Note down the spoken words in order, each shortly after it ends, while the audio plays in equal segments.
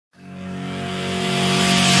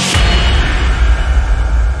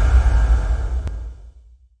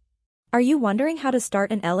Are you wondering how to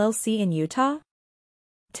start an LLC in Utah?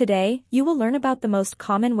 Today, you will learn about the most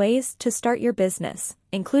common ways to start your business,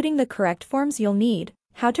 including the correct forms you'll need,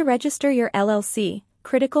 how to register your LLC,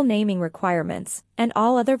 critical naming requirements, and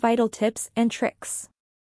all other vital tips and tricks.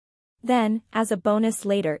 Then, as a bonus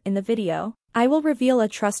later in the video, I will reveal a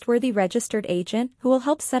trustworthy registered agent who will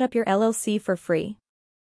help set up your LLC for free.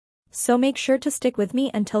 So make sure to stick with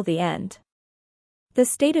me until the end. The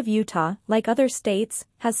state of Utah, like other states,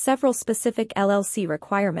 has several specific LLC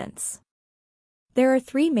requirements. There are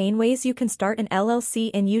 3 main ways you can start an LLC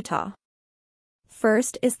in Utah.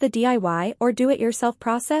 First is the DIY or do-it-yourself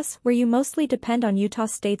process, where you mostly depend on Utah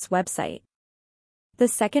State's website. The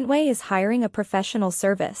second way is hiring a professional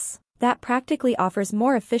service that practically offers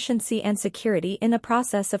more efficiency and security in the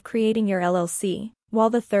process of creating your LLC, while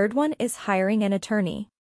the third one is hiring an attorney.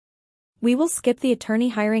 We will skip the attorney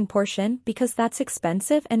hiring portion because that's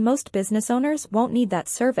expensive and most business owners won't need that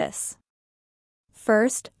service.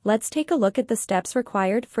 First, let's take a look at the steps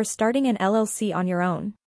required for starting an LLC on your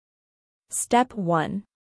own. Step 1.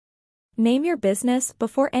 Name your business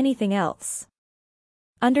before anything else.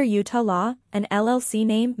 Under Utah law, an LLC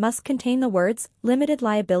name must contain the words Limited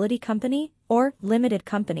Liability Company or Limited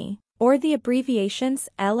Company, or the abbreviations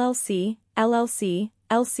LLC, LLC,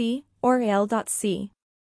 LC, or L.C.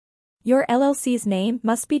 Your LLC's name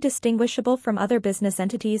must be distinguishable from other business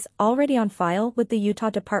entities already on file with the Utah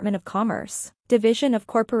Department of Commerce, Division of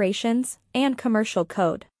Corporations, and Commercial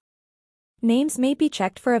Code. Names may be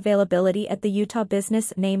checked for availability at the Utah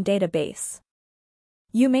Business Name Database.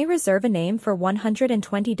 You may reserve a name for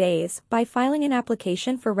 120 days by filing an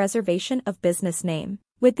application for reservation of business name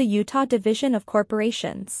with the Utah Division of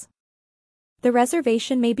Corporations. The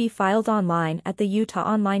reservation may be filed online at the Utah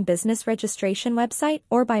Online Business Registration website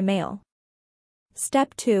or by mail.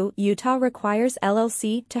 Step 2. Utah requires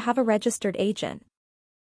LLC to have a registered agent.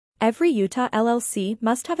 Every Utah LLC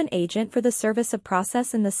must have an agent for the service of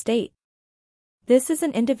process in the state. This is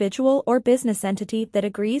an individual or business entity that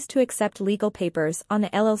agrees to accept legal papers on the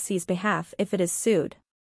LLC's behalf if it is sued.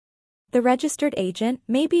 The registered agent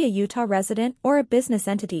may be a Utah resident or a business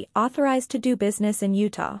entity authorized to do business in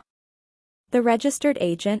Utah. The registered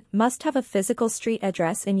agent must have a physical street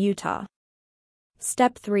address in Utah.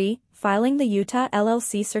 Step 3. Filing the Utah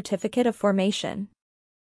LLC Certificate of Formation.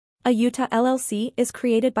 A Utah LLC is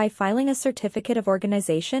created by filing a certificate of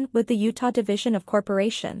organization with the Utah Division of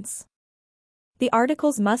Corporations. The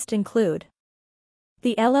articles must include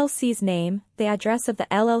the LLC's name, the address of the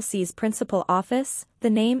LLC's principal office, the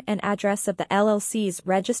name and address of the LLC's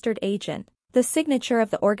registered agent, the signature of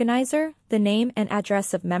the organizer, the name and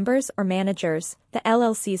address of members or managers, the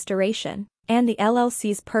LLC's duration, and the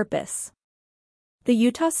LLC's purpose. The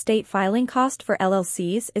Utah State filing cost for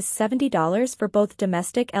LLCs is $70 for both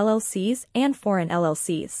domestic LLCs and foreign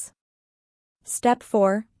LLCs. Step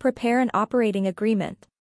 4. Prepare an operating agreement.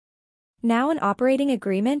 Now, an operating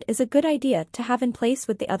agreement is a good idea to have in place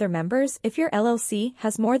with the other members if your LLC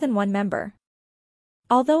has more than one member.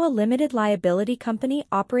 Although a limited liability company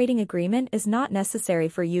operating agreement is not necessary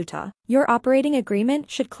for Utah, your operating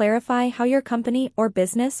agreement should clarify how your company or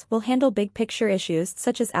business will handle big picture issues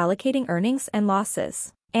such as allocating earnings and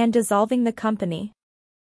losses, and dissolving the company.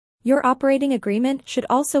 Your operating agreement should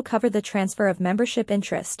also cover the transfer of membership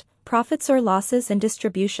interest, profits or losses and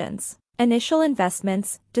distributions, initial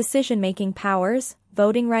investments, decision-making powers,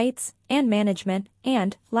 voting rights, and management,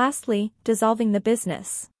 and, lastly, dissolving the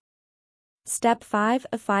business. Step 5.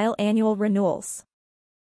 File annual renewals.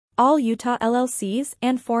 All Utah LLCs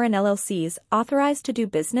and foreign LLCs authorized to do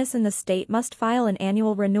business in the state must file an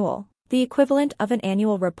annual renewal, the equivalent of an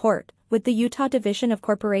annual report, with the Utah Division of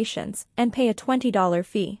Corporations, and pay a $20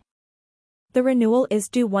 fee. The renewal is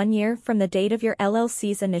due 1 year from the date of your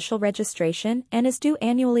LLC's initial registration and is due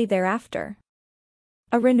annually thereafter.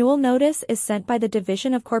 A renewal notice is sent by the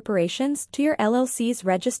Division of Corporations to your LLC's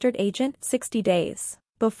registered agent 60 days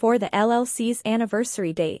before the LLC's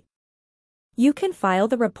anniversary date. You can file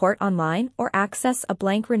the report online or access a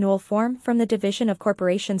blank renewal form from the Division of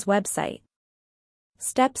Corporations website.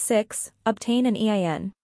 Step 6. Obtain an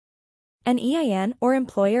EIN. An EIN or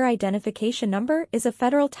Employer Identification Number is a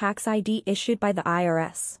federal tax ID issued by the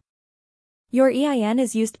IRS. Your EIN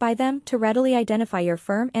is used by them to readily identify your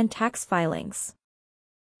firm and tax filings.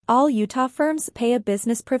 All Utah firms pay a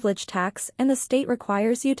business privilege tax and the state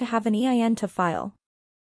requires you to have an EIN to file.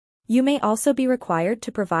 You may also be required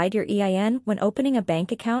to provide your EIN when opening a bank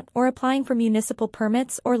account or applying for municipal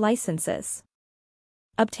permits or licenses.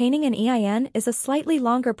 Obtaining an EIN is a slightly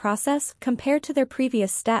longer process compared to their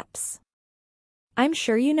previous steps. I'm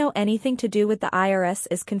sure you know anything to do with the IRS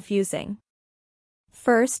is confusing.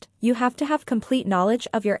 First, you have to have complete knowledge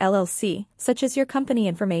of your LLC, such as your company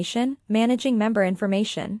information, managing member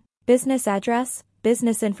information, business address,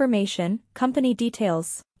 business information, company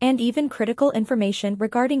details, and even critical information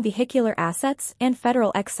regarding vehicular assets and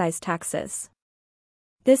federal excise taxes.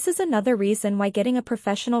 This is another reason why getting a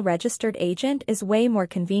professional registered agent is way more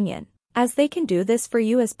convenient, as they can do this for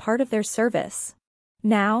you as part of their service.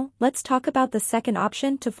 Now, let's talk about the second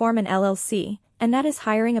option to form an LLC, and that is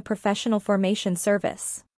hiring a professional formation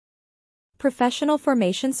service. Professional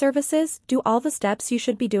formation services do all the steps you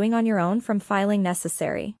should be doing on your own, from filing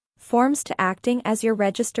necessary forms to acting as your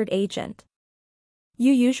registered agent.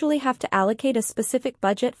 You usually have to allocate a specific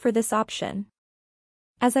budget for this option.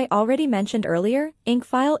 As I already mentioned earlier,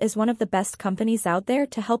 IncFile is one of the best companies out there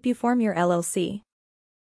to help you form your LLC.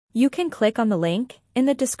 You can click on the link in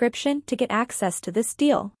the description to get access to this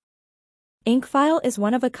deal. IncFile is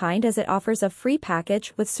one of a kind, as it offers a free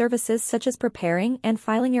package with services such as preparing and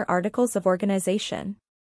filing your articles of organization.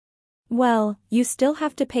 Well, you still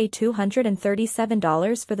have to pay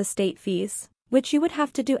 $237 for the state fees, which you would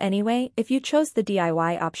have to do anyway if you chose the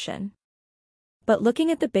DIY option. But looking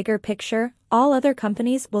at the bigger picture, all other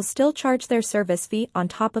companies will still charge their service fee on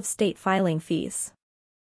top of state filing fees.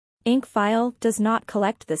 IncFile does not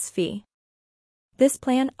collect this fee. This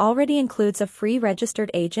plan already includes a free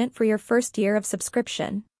registered agent for your first year of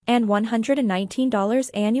subscription, and $119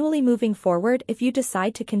 annually moving forward if you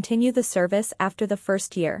decide to continue the service after the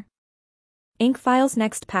first year. IncFile's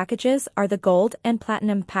next packages are the Gold and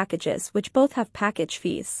Platinum packages, which both have package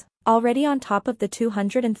fees already on top of the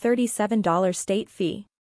 $237 state fee.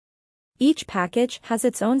 Each package has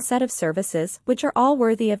its own set of services which are all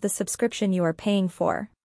worthy of the subscription you are paying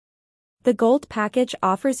for. The Gold package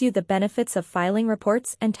offers you the benefits of filing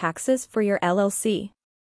reports and taxes for your LLC.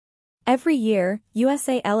 Every year,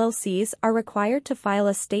 USA LLCs are required to file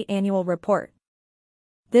a state annual report.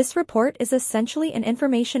 This report is essentially an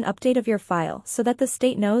information update of your file so that the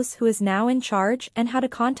state knows who is now in charge and how to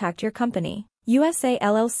contact your company. USA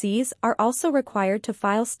LLCs are also required to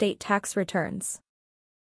file state tax returns.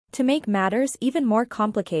 To make matters even more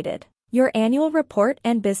complicated, your annual report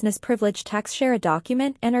and business privilege tax share a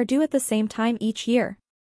document and are due at the same time each year.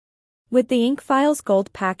 With the IncFile's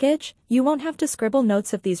Gold package, you won't have to scribble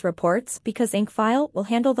notes of these reports because IncFile will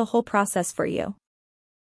handle the whole process for you.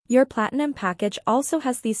 Your Platinum package also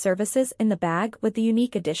has these services in the bag, with the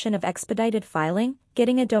unique addition of expedited filing,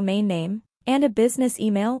 getting a domain name, and a business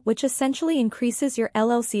email, which essentially increases your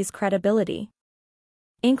LLC's credibility.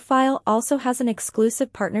 IncFile also has an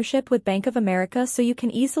exclusive partnership with Bank of America, so you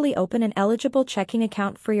can easily open an eligible checking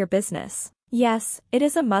account for your business. Yes, it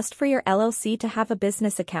is a must for your LLC to have a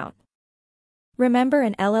business account. Remember,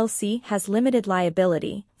 an LLC has limited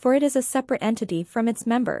liability, for it is a separate entity from its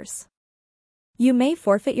members. You may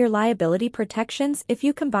forfeit your liability protections if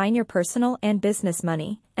you combine your personal and business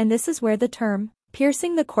money, and this is where the term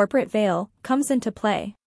piercing the corporate veil comes into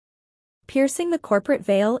play. Piercing the corporate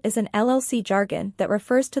veil is an LLC jargon that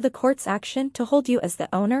refers to the court's action to hold you, as the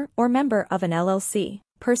owner or member of an LLC,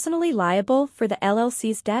 personally liable for the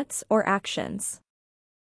LLC's debts or actions.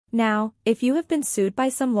 Now, if you have been sued by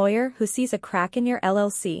some lawyer who sees a crack in your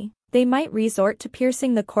LLC, they might resort to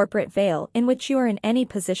piercing the corporate veil, in which you are in any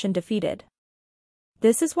position defeated.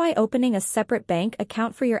 This is why opening a separate bank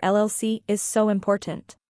account for your LLC is so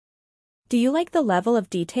important. Do you like the level of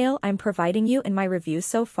detail I'm providing you in my review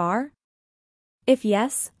so far? If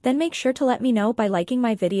yes, then make sure to let me know by liking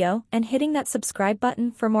my video and hitting that subscribe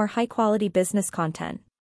button for more high-quality business content.